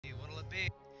be.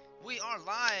 We are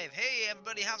live. Hey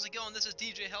everybody, how's it going? This is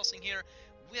DJ Helsing here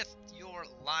with your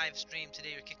live stream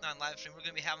today, your Kick 9 live stream. We're going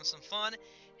to be having some fun,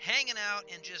 hanging out,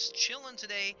 and just chilling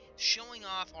today, showing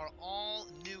off our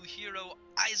all-new hero,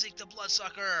 Isaac the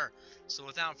Bloodsucker. So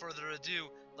without further ado,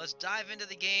 let's dive into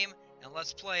the game, and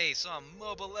let's play some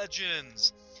MOBA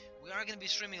Legends. We are going to be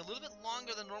streaming a little bit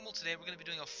longer than normal today. We're going to be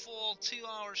doing a full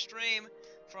 2-hour stream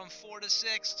from 4 to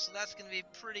 6, so that's going to be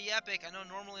pretty epic. I know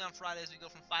normally on Fridays we go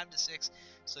from 5 to 6,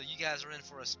 so you guys are in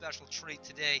for a special treat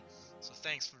today, so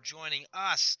thanks for joining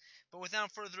us. But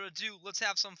without further ado, let's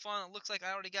have some fun. It looks like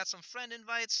I already got some friend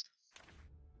invites.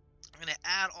 I'm going to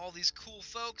add all these cool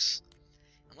folks,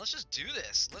 and let's just do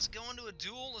this. Let's go into a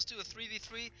duel. Let's do a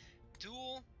 3v3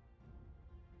 duel.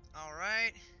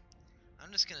 Alright.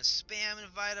 I'm just going to spam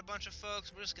invite a bunch of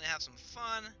folks. We're just going to have some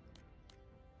fun.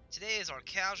 Today is our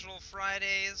casual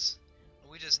Fridays,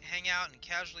 where we just hang out and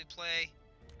casually play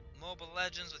MOBA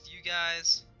Legends with you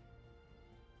guys.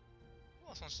 Who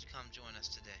else wants to come join us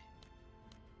today?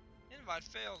 Invite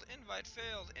failed, invite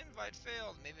failed, invite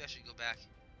failed. Maybe I should go back.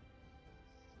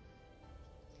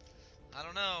 I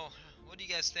don't know. What do you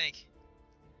guys think?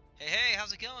 Hey, hey,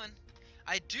 how's it going?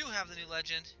 I do have the new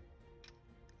legend.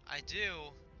 I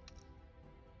do.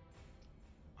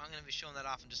 I'm going to be showing that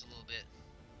off in just a little bit.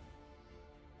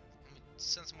 Let me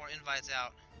send some more invites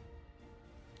out.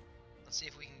 Let's see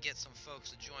if we can get some folks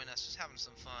to join us. Just having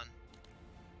some fun.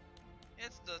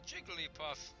 It's the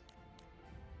Jigglypuff.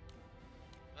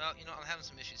 Well, you know, I'm having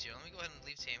some issues here. Let me go ahead and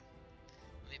leave team.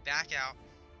 Let me back out.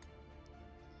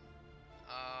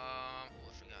 Oh,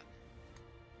 I forgot.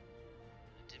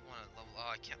 I did want to level... Oh,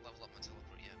 I can't level up my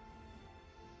teleport yet.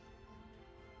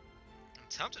 I'm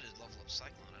tempted to level up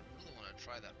Cyclone. I really want to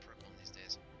try that perk one of these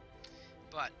days.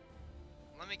 But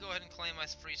let me go ahead and claim my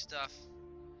free stuff.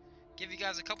 Give you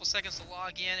guys a couple seconds to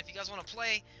log in. If you guys want to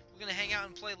play, we're going to hang out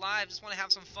and play live. Just want to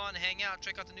have some fun, hang out,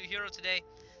 check out the new hero today.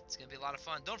 It's going to be a lot of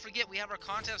fun. Don't forget, we have our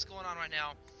contest going on right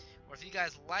now, where if you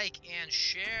guys like and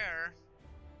share,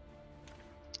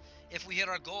 if we hit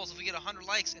our goals, if we get 100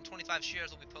 likes and 25 shares,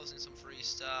 we'll be posting some free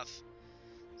stuff.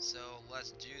 So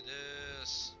let's do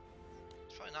this.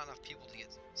 There's probably not enough people to get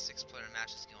 6-player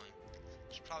matches going.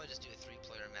 Should probably just do a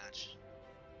 3-player match.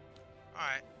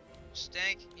 Alright.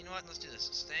 Stank, you know what? Let's do this.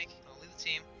 Stank, I'll leave the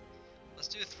team. Let's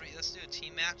do a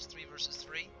team match, 3 versus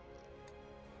 3.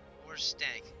 Where's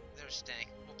Stank? There's Stank.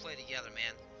 We'll play together,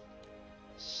 man.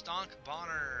 Stonk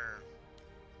Bonner.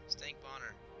 Stank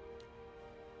Bonner.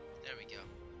 There we go.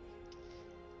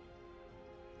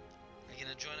 Are you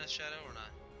gonna join us, Shadow, or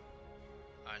not?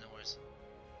 Alright, no worries.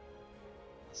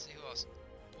 Let's see who else.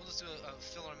 We'll just do a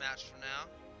filler match for now.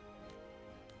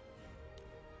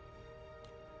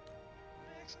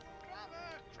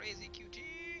 Crazy QT.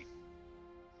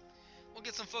 We'll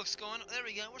get some folks going. There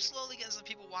we go. We're slowly getting some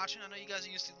people watching. I know you guys are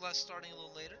used to starting a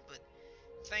little later, but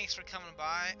thanks for coming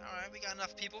by. Alright, we got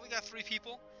enough people. We got 3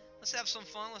 people. Let's have some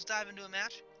fun. Let's dive into a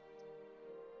match.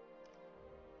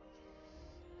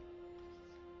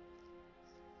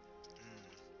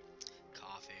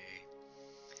 Coffee.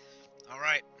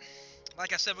 Alright.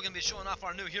 Like I said, we're going to be showing off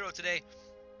our new hero today.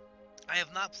 I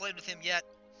have not played with him yet.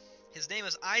 His name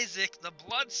is Isaac the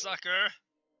Bloodsucker.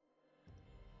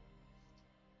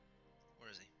 Where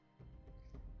is he?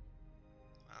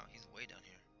 Wow, he's way down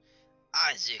here.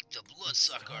 Isaac the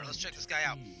Bloodsucker. Let's check this guy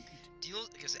out.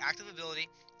 His active ability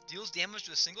deals damage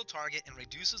to a single target and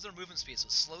reduces their movement speed, so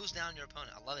it slows down your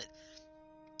opponent. I love it.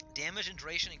 Damage and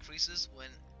duration increases when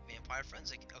Vampire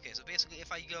Frenzy. Okay, so basically,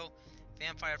 if I go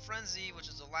Vampire Frenzy, which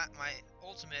is my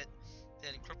ultimate,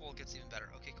 then Cripple gets even better.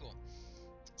 Okay, cool.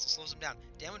 So slows them down.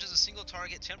 Damages a single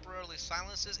target, temporarily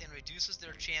silences, and reduces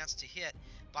their chance to hit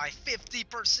by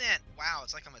 50%. Wow,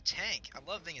 it's like I'm a tank. I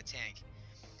love being a tank.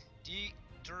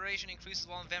 Duration increases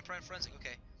while in Vampire Frenzy.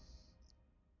 Okay.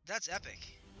 That's epic.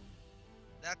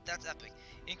 That's epic.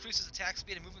 Increases attack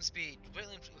speed and movement speed.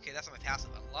 Okay, that's on my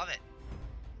passive. I love it.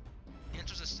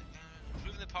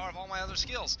 Improving the power of all my other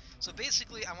skills. So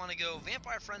basically, I want to go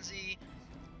Vampire Frenzy,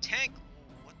 tank.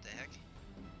 What the heck?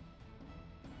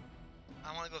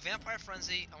 I want to go Vampire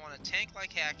Frenzy, I want to tank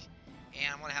like heck,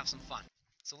 and I want to have some fun.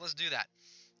 So let's do that.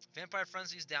 Vampire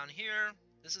Frenzy is down here.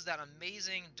 This is that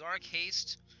amazing Dark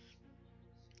Haste.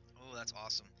 Oh, that's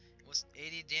awesome. It was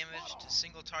 80 damage to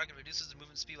single target, reduces the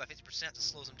movement speed by 50%, to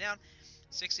slows them down.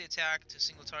 60 attack to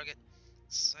single target,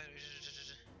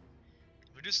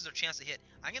 reduces their chance to hit.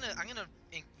 I'm gonna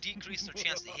decrease their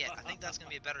chance to hit. I think that's gonna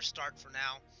be a better start for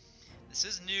now. This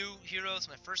is new hero. It's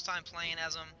my first time playing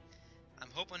as him. I'm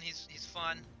hoping he's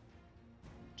fun.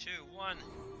 2, 1.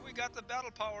 We got the battle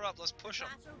power up. Let's push him.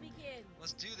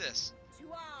 Let's do this. To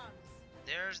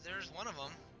arms. There's one of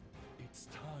them. It's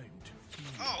time to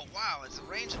Oh, wow, it's a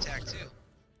range attack, too.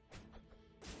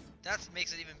 That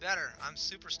makes it even better. I'm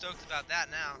super stoked about that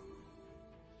now.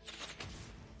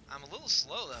 I'm a little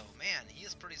slow, though. Man, he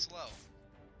is pretty slow.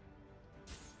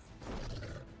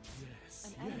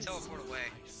 Yes. Teleport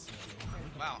away.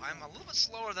 Wow, I'm a little bit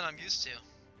slower than I'm used to.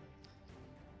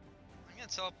 I'm gonna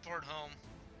teleport home.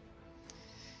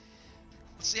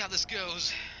 Let's see how this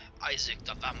goes. Isaac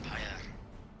the vampire.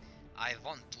 I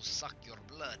want to suck your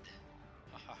blood.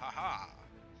 Ha ha ha ha.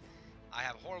 I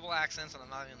have horrible accents and I'm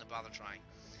not even gonna bother trying.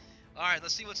 Alright,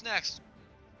 let's see what's next.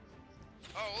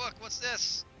 Oh, look, what's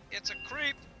this? It's a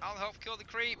creep. I'll help kill the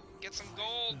creep. Get some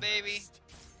gold, baby.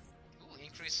 Ooh,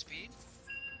 increased speed.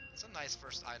 That's a nice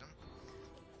first item.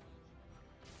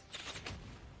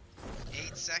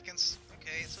 8 seconds.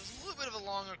 Okay, so it's a little bit of a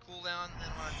longer cooldown than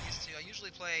what I'm used to. I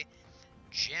usually play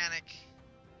Janik.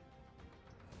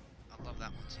 I love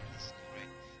that one too. This is great.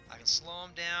 I can slow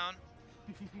him down.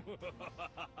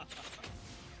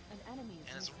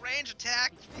 And it's a range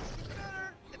attack, which makes it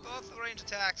better. They both are range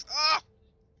attacks. Oh!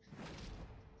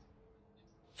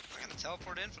 I'm gonna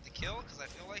teleport in for the kill because I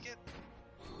feel like it.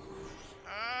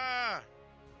 Ah!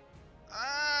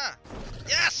 Ah!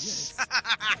 Yes!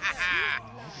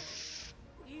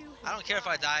 I don't care if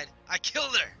I died. I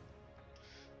killed her!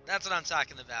 That's what I'm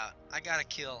talking about. I got a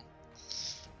kill.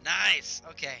 Nice!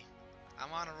 Okay.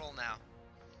 I'm on a roll now.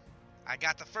 I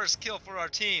got the first kill for our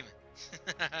team.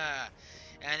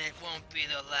 And it won't be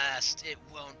the last. It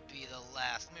won't be the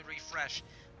last. Let me refresh.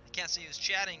 I can't see who's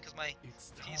chatting because my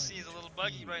PC is a little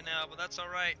buggy right now, but that's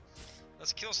alright.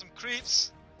 Let's kill some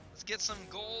creeps. Let's get some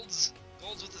golds.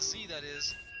 Golds with a Z, that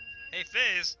is. Hey,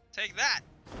 FaZe, take that.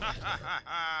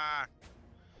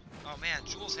 Oh man,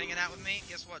 Jewel's hanging out with me.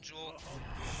 Guess what, Jewel?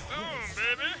 Boom,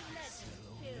 baby.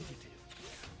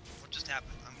 What just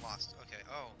happened? I'm lost. Okay,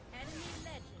 oh.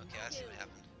 Okay, I see what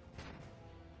happened.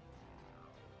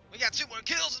 We got 2 more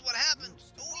kills is what happened.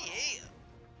 Oh yeah.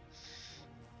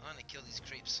 I'm gonna kill these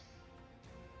creeps.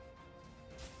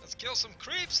 Let's kill some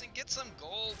creeps and get some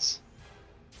golds.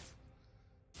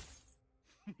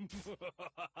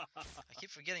 I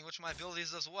keep forgetting which of my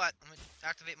abilities does what. I'm gonna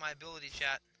activate my ability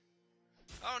chat.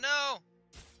 Oh no!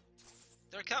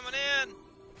 They're coming in!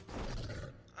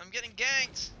 I'm getting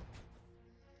ganked!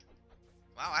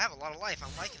 Wow, I have a lot of life.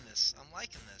 I'm liking this. I'm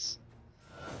liking this.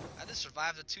 I just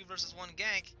survived a 2 versus 1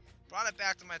 gank. Brought it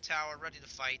back to my tower, ready to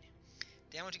fight.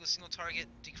 Damage equals single target.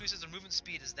 Decreases their movement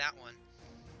speed is that one.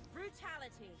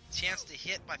 Brutality. Chance to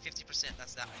hit by 50%.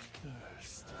 That's that one.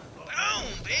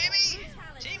 Boom, baby!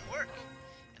 Teamwork!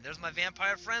 And there's my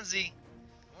Vampire Frenzy.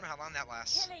 I wonder how long that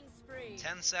lasts.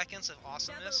 10 seconds of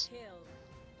awesomeness.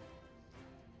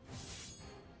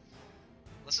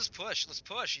 Let's just push. Let's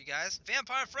push, you guys.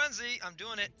 Vampire Frenzy! I'm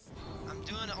doing it. I'm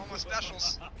doing it. All my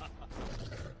specials.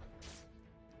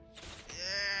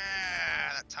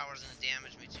 Yeah! That tower's gonna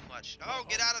damage me too much. Oh,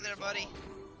 get out of there, buddy.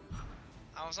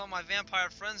 I was on my Vampire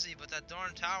Frenzy, but that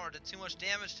darn tower did too much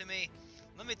damage to me.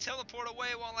 Let me teleport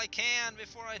away while I can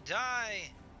before I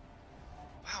die.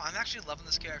 Wow, I'm actually loving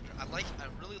this character. I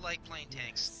really like playing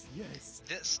tanks.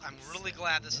 I'm really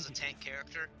glad this is a tank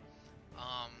character.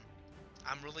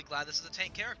 I'm really glad this is a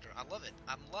tank character. I love it.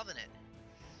 I'm loving it.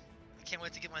 I can't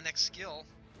wait to get my next skill.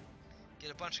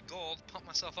 Get a bunch of gold, pump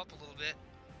myself up a little bit.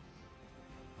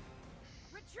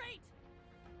 Retreat!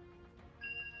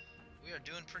 We are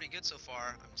doing pretty good so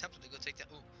far. I'm tempted to go take that.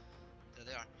 Ooh, there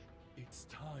they are. It's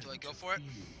time. Do I go for it? I'm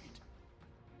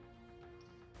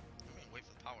gonna wait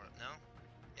for the power up. No?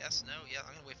 Yes? No? Yeah,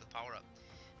 I'm gonna wait for the power up.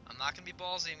 I'm not gonna be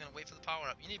ballsy. I'm gonna wait for the power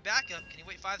up. You need backup. Can you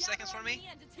wait 5 seconds for me?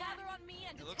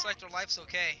 It looks like their life's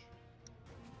okay.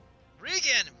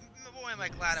 Regan! Boy, am I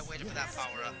glad I waited for that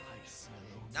power up.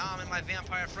 Now I'm in my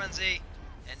Vampire Frenzy,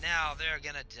 and now they're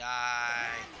gonna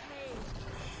die.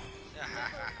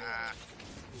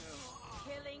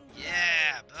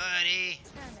 Yeah, buddy.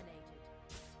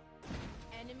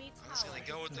 I'm just gonna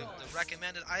go with the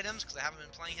recommended items because I haven't been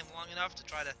playing him long enough to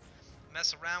try to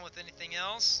mess around with anything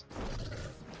else.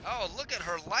 Oh, look at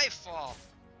her life fall.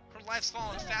 Her life's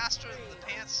falling faster than the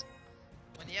pants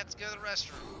when you have to go to the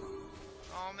restroom.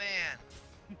 Oh man.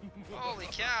 Holy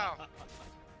cow.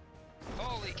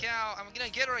 Holy cow. I'm gonna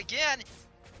get her again.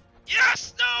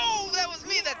 Yes! No! That was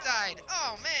me that died.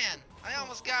 Oh man. I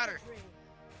almost got her.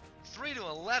 3 to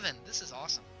 11. This is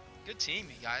awesome. Good team,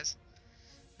 you guys.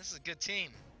 This is a good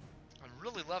team. I'm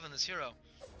really loving this hero.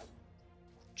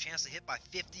 Chance to hit by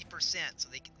 50%, so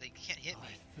they can't hit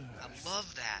me. I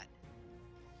love that.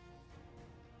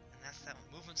 And that's that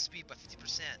movement speed by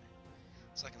 50%.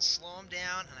 So I can slow him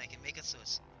down, and I can make it so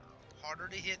it's harder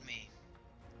to hit me.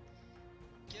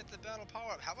 Get the battle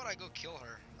power up. How about I go kill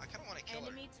her? I kind of want to kill her.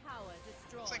 Enemy tower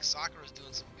destroyed. Looks like Sakura's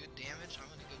doing some good damage. I'm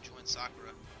gonna go join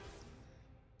Sakura.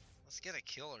 Let's get a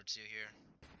kill or two here.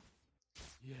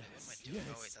 Yes, What am I doing?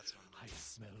 yes. Oh wait, that's what I'm I doing.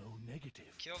 smell O negative.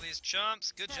 Kill these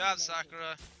chumps. Good job,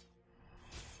 Sakura.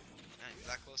 Man, you're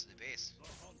that close to the base.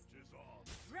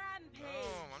 Rampage.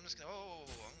 Oh, I'm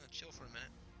gonna chill for a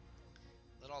minute.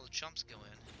 Let all the chumps go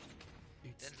in.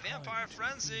 It's Then time Vampire to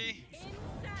Frenzy! feast.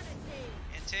 Insanity.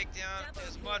 And take down Double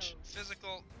as kill. much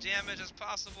physical damage as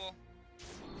possible.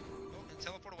 Oh, and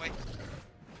teleport away. And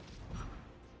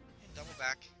double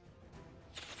back.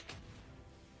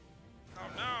 Oh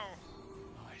no!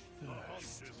 My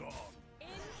thirst.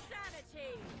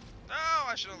 Insanity. No,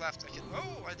 I should have left.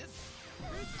 Oh, I did.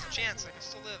 There's a chance. I can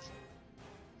still live.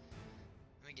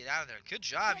 Let me get out of there. Good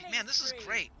job. Man, this is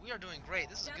great. We are doing great.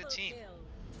 This is a good Double team. kill.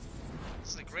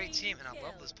 This is a great team, and I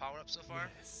love this power up so far.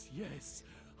 Yes, yes.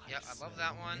 Yep, I love smell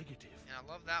that O one. negative. And I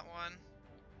love that one.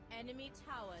 Enemy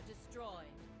tower destroyed.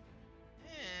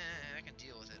 I can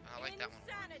deal with it. I like that one.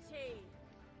 Insanity.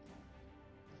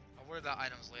 I'll worry about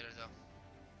items later, though.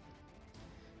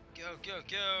 Go, go,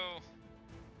 go!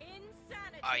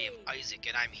 Insanity. I am Isaac,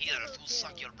 and I'm here Double to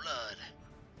suck kill. your blood.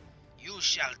 You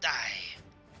shall die.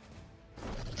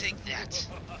 Take that,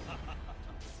 you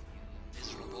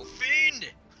miserable fiend!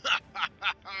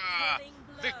 Killing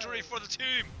blow. Victory for the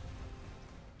team!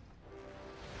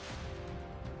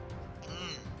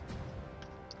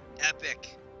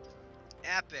 Epic.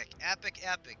 Epic, epic,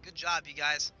 epic. Good job, you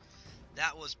guys.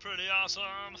 That was pretty awesome.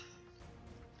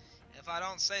 If I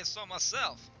don't say so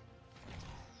myself.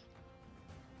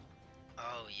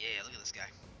 Oh yeah, look at this guy.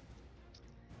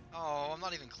 Oh, I'm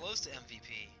not even close to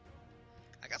MVP.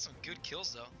 I got some good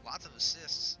kills though. Lots of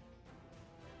assists.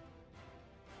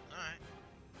 Alright.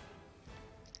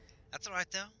 That's alright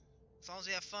though. As long as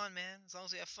we have fun, man. As long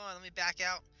as we have fun. Let me back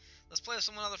out. Let's play with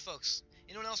some other folks.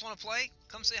 Anyone else want to play?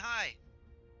 Come say hi.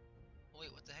 Oh,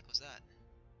 wait, what the heck was that?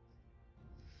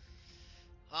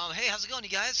 Hey, how's it going, you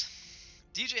guys?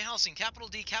 DJ Helsing, capital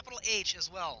D, capital H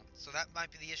as well. So that might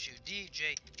be the issue.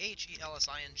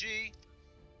 D-J-H-E-L-S-I-N-G.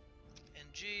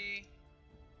 N-G.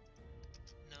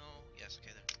 No. Yes,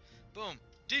 okay, there. Boom.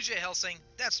 DJ Helsing,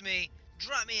 that's me.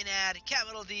 Drop me an ad,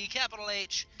 capital D, capital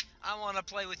H. I want to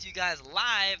play with you guys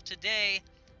live today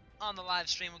on the live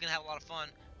stream. We're going to have a lot of fun.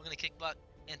 We're going to kick butt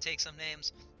and take some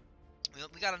names.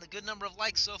 We got a good number of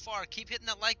likes so far. Keep hitting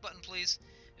that like button, please.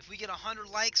 If we get 100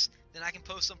 likes, then I can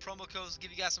post some promo codes to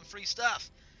give you guys some free stuff.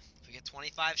 If we get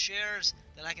 25 shares,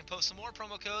 then I can post some more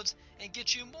promo codes and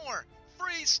get you more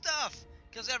free stuff.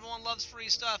 Because everyone loves free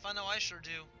stuff. I know I sure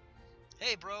do.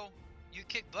 Hey, bro, you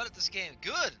kick butt at this game.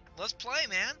 Good. Let's play,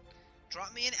 man.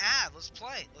 Drop me an ad. Let's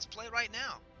play. Let's play right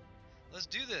now. Let's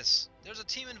do this. There's a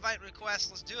team invite request.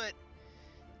 Let's do it.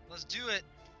 Let's do it.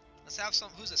 Let's have some.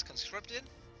 Who's this? Conscripted?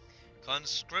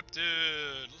 Conscripted.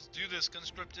 Let's do this,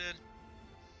 Conscripted.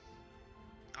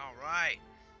 Alright.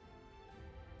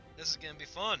 This is gonna be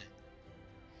fun.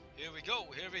 Here we go.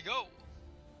 Here we go.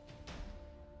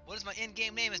 What is my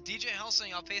in-game name? It's DJ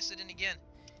Helsing. I'll paste it in again.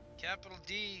 Capital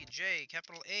D, J,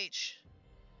 capital H.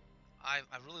 I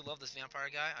really love this vampire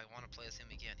guy. I want to play as him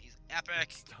again. He's epic.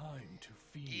 It's time to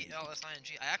feed.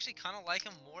 E-L-S-I-N-G. I actually kind of like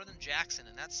him more than Jackson,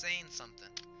 and that's saying something.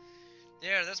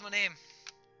 There's my name.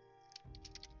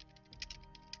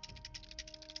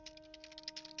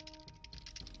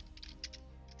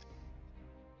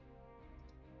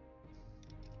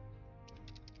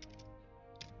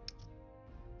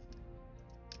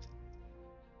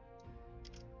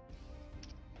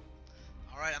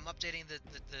 Alright, I'm updating the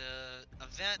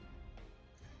event.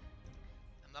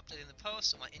 I'm updating the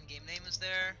post, so my in-game name is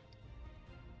there.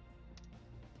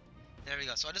 There we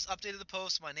go. So I just updated the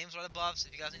post. My name's right above, so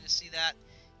if you guys need to see that,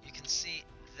 you can see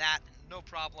that. No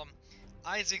problem.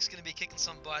 Isaac's going to be kicking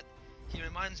some butt. He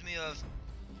reminds me of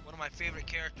one of my favorite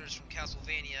characters from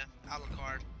Castlevania,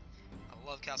 Alucard. I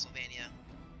love Castlevania.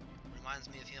 Reminds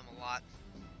me of him a lot.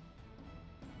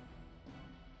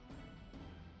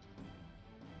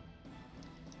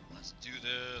 Let's do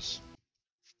this.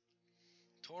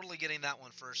 Totally getting that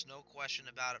one first, no question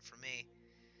about it for me.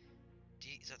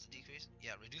 Is that the decrease?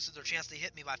 Yeah, reduces their chance to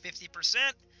hit me by 50%.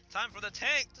 Time for the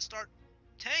tank to start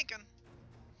tanking.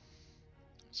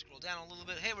 Scroll down a little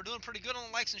bit. Hey, we're doing pretty good on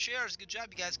the likes and shares. Good job,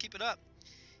 you guys. Keep it up.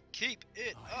 Keep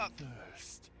it up.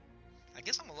 Thirst. I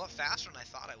guess I'm a lot faster than I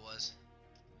thought I was.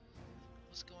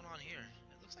 What's going on here?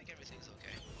 It looks like everything's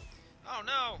okay. Oh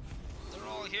no! They're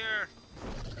all here.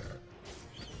 The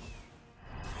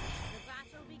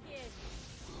battle begins.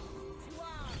 To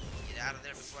arms. Get out of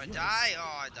there before I die.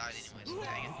 Oh, I died anyways.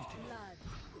 Dang it. Blood.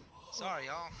 Sorry,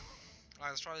 y'all.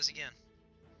 Alright, let's try this again.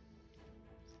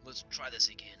 Let's try this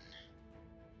again.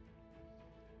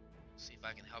 See if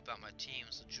I can help out my team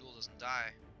so Jewel doesn't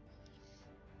die.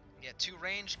 We got 2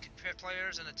 ranged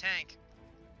players and a tank.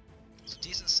 It's a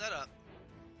decent setup.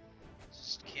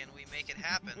 Just can we make it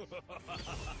happen?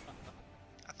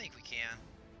 I think we can.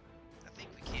 I think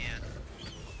we can.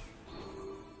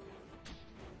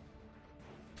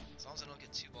 As long as I don't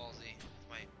get too ballsy with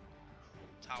my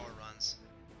tower runs.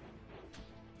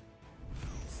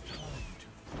 It's time to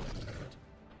feed.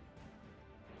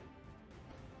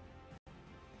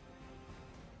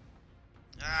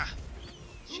 Ah!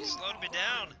 She slowed me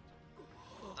down!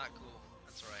 Not cool.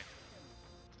 That's alright.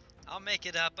 I'll make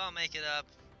it up, I'll make it up.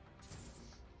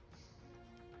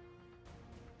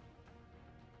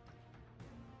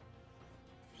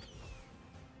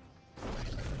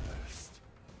 Thirst.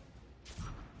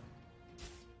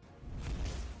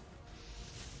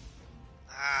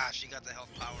 Ah, she got the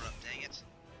health power up, dang it.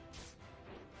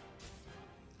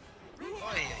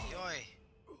 Oi, oi.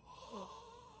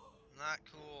 Not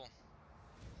cool.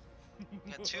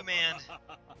 Got 2-man.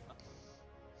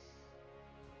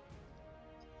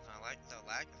 I like the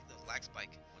lag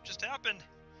spike. What just happened?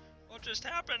 What just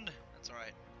happened? That's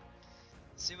alright.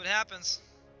 Let's see what happens.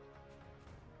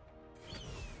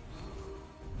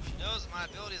 She knows my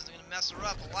abilities are gonna mess her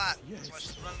up a lot. That's why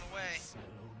she's running away.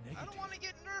 I don't want to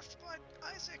get nerfed by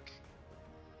Isaac.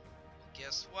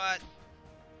 Guess what?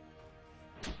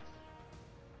 If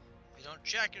you don't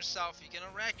check yourself, you're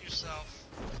gonna wreck yourself.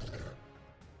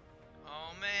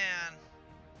 Oh man.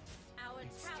 Our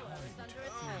tower is under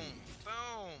Boom. attack.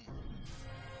 Boom.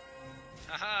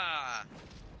 Haha.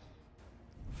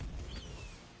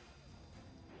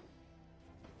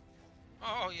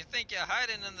 Oh, you think you're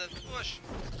hiding in the bush?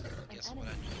 Guess what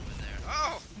I do over there?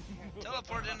 Oh!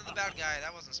 Teleported into the bad guy.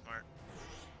 That wasn't smart.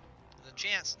 There's a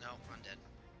chance. No, I'm dead.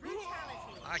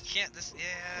 Brutality. I can't.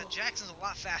 Yeah, Jackson's a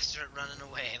lot faster at running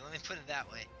away. Let me put it that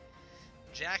way.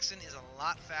 Jackson is a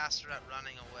lot faster at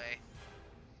running away.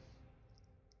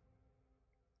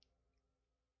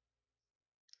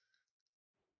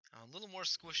 I'm a little more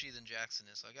squishy than Jackson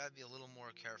is, so I gotta be a little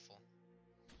more careful.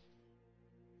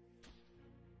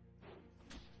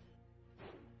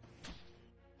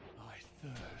 I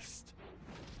thirst.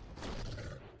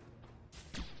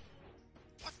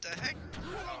 What the heck?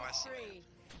 Oh, I see. Free.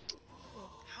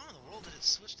 How in the world did it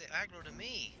switch the aggro to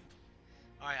me?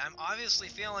 Alright, I'm obviously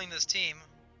failing this team.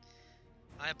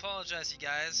 I apologize, you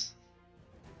guys.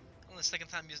 Only the 2nd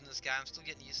time using this guy, I'm still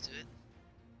getting used to it.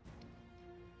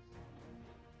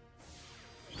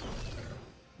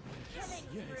 Killing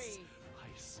Yes, spree.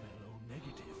 I smell O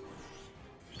negative.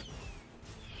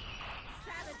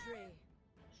 Savagery.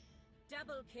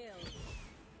 Double kill.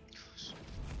 Gosh.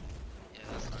 Yeah,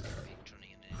 that's not gonna be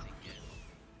turning into anything good.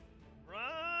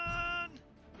 Run!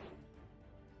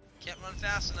 Can't run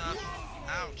fast enough.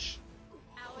 Ouch.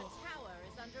 Our tower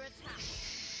is under attack.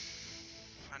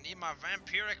 I need my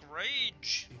vampiric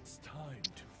rage. It's time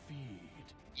to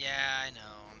feed. Yeah, I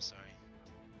know. I'm sorry.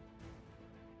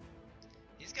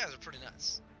 These guys are pretty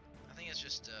nuts. I think it's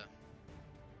just,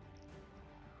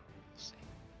 we'll see.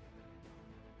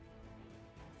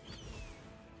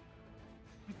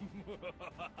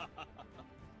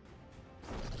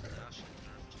 Now she's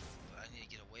nerfed. But I need to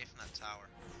get away from that tower.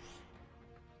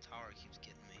 The tower keeps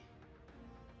getting me.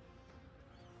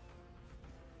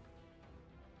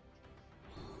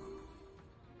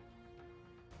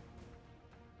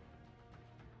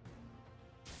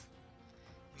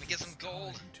 Let me get some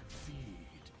gold. Time to feed.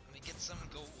 Let me get some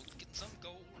gold. Get some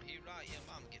gold. Here I am.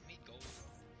 I'm getting me gold.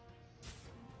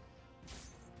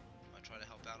 I try to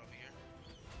help out over here.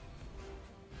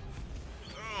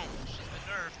 Boom! She's been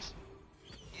nerfed.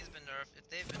 He's been nerfed. If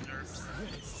they've been nerfed.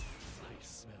 Yes, I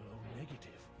smell O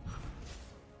negative.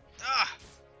 Ah!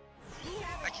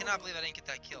 I cannot believe I didn't get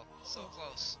that kill. So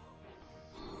close.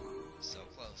 So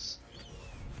close.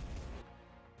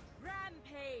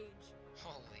 Rampage.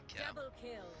 Holy cow. Double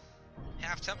kill.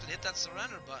 Half tempted to hit that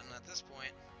surrender button at this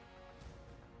point.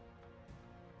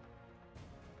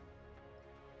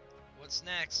 What's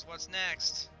next? What's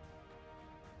next?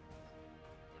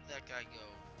 Where did that guy go?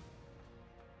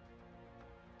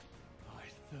 I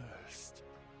thirst.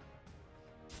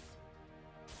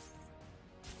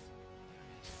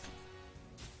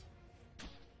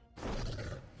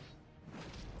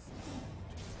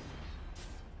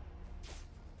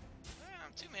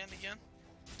 I'm 2-man again.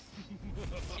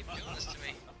 Keep doing this to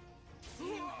me.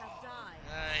 You have died.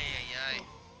 Ay, ay, ay.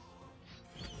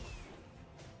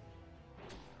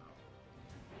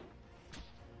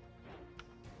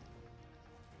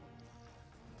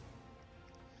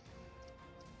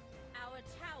 Our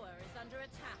tower is under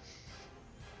attack.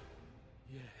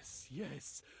 Yes,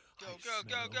 yes. Go, I go, go,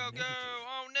 smell go, go! negative.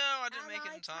 Oh no, I didn't make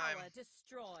it in time. Tower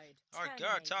destroyed. Our guard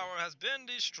Terminated. tower has been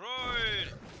destroyed!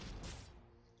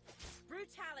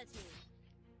 Brutality.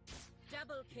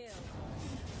 Double kill.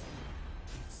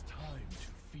 It's time to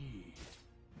feed.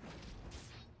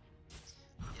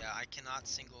 Yeah, I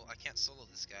can't solo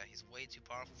this guy. He's way too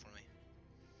powerful for me.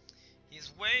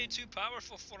 He's way too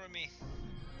powerful for me.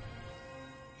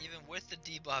 Even with the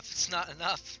debuff, it's not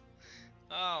enough.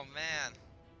 Oh man.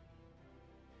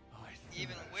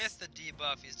 Even with the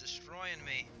debuff, he's destroying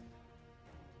me.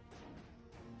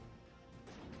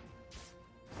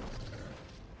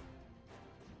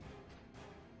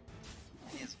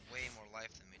 And he has way more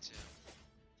life than me too.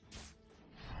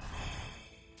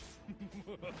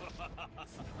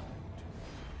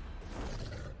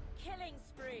 Killing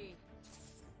spree.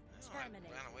 Oh, I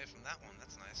Terminate. ran away from that one.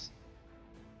 That's nice.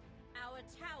 Our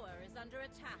tower is under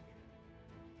attack.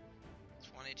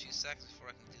 22 seconds before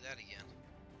I can do that again.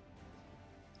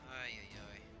 Ay, ay,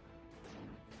 ay.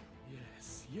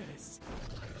 Yes, yes.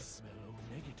 I smell O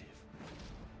negative.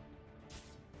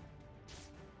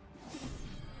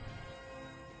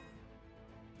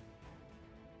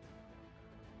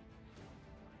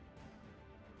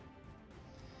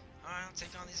 Alright, I'll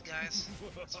take on these guys.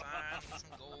 It's fine, get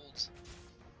some golds.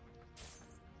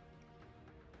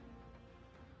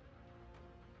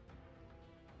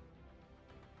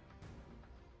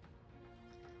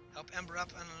 Help Ember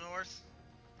up in the north.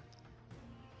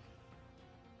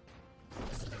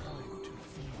 It's time to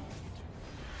feed.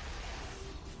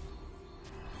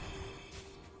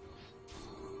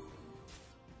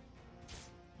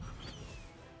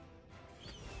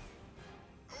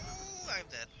 Ooh, I'm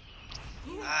dead.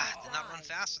 You Ah, have did not run died.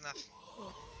 fast enough.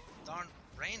 Darn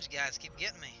range guys keep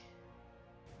getting me.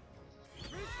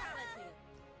 Brutality.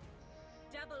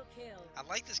 Double kill. I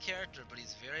like this character, but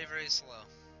he's very, very slow.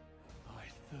 I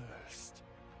thirst.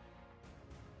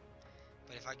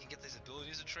 But if I can get these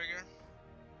abilities to trigger,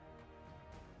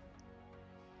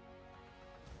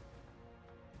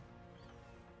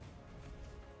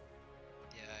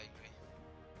 yeah, I agree.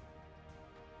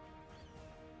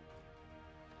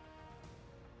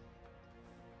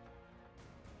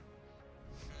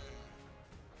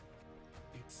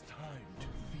 It's time to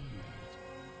feed.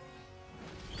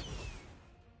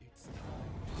 It's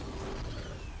time.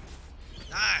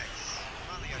 Nice!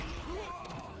 Finally got a kill.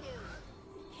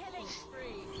 Killing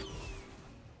spree.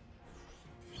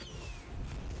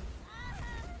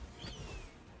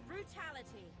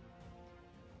 Brutality.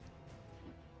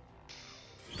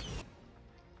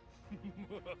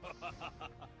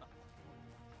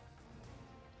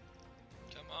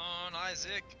 Come on,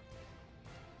 Isaac.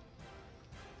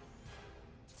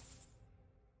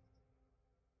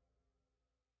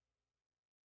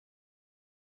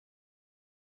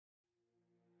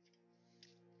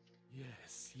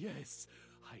 Yes, yes.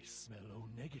 I smell O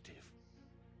negative.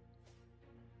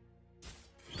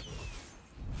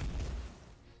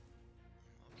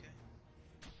 Okay.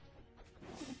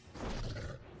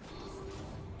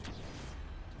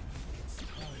 It's time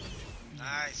to feed.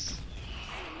 Nice.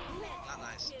 Not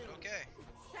nice, but okay.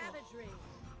 Savagery.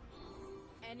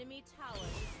 Enemy tower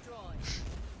destroyed.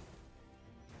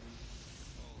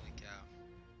 Holy cow.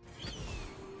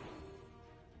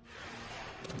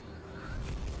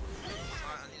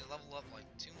 Alright, I need to level up like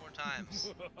 2 more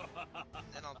times.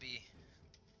 Then I'll be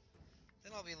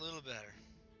a little better.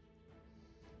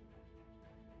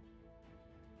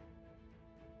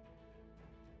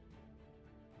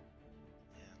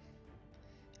 Yeah.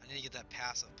 I need to get that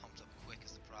passive pumped up quick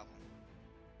is the problem.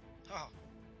 Oh,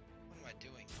 what am I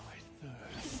doing? I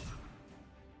thirst.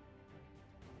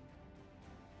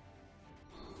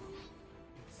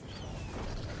 It's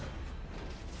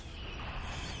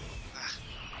Ah,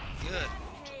 good.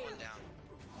 Took one down.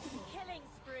 Killing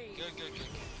spree. Good, good, good, good,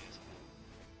 good.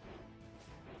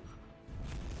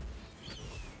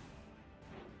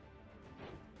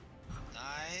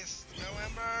 Nice. Go,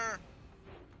 Ember.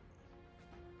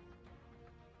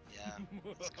 Yeah,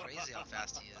 it's crazy how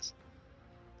fast he is.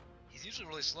 He's usually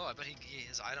really slow. I bet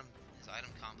his item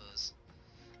combos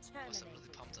must have really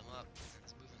Terminated. pumped him up.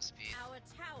 His movement speed. Our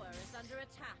tower is under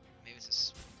attack. Maybe it's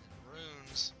his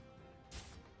runes.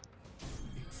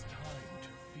 It's time to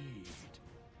feed.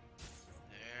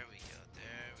 There we go.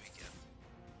 There we go.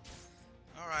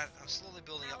 All right, I'm slowly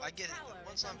building up. Our I get it. tower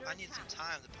Once is I under need some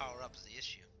attack. time to power up is the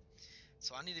issue.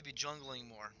 So I need to be jungling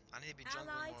more. I need to be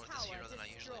jungling Ally more with this tower hero than I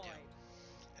usually do. destroyed.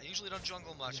 I usually don't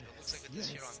jungle much, but it looks like with this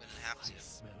hero I'm going to have to. I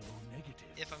smell O negative.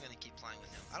 If I'm going to keep playing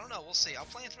with him. I don't know, we'll see. I'll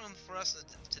play through him for us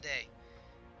today.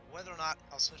 Whether or not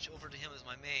I'll switch over to him as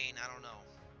my main, I don't know.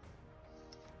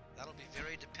 That'll be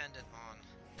very dependent on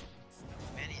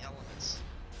Many elements.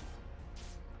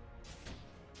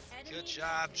 Enemy Good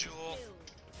job, legend Jewel. killed.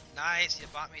 Nice, you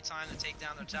bought me time to take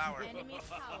down their tower. Enemy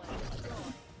tower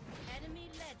destroyed. Enemy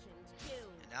legend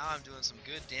killed. And now I'm doing some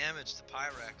good damage to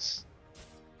Pyrex.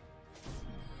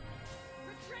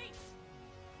 Retreat.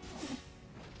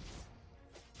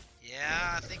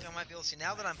 Yeah, I think I might be able to see.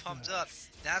 Now that I'm pumped up,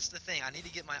 that's the thing. I need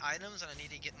to get my items, and I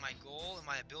need to get my goal and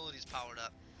my abilities powered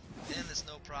up. Then it's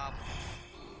no problem.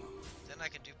 Then I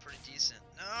can do pretty decent.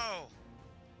 No!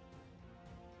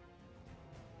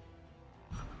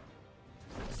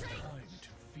 Time to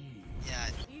feed. Yeah,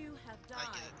 You have I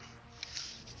died. get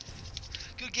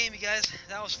it. Good game, you guys.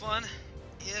 That was fun.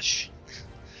 Ish.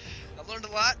 I learned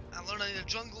a lot. I learned I need to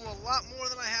jungle a lot more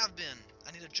than I have been.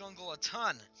 I need to jungle a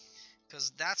ton.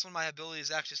 Because that's when my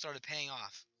abilities actually started paying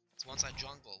off. It's once I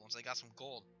jungle, once I got some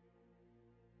gold.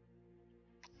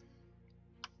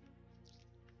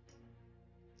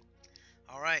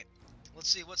 Alright, let's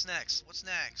see, what's next? What's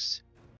next?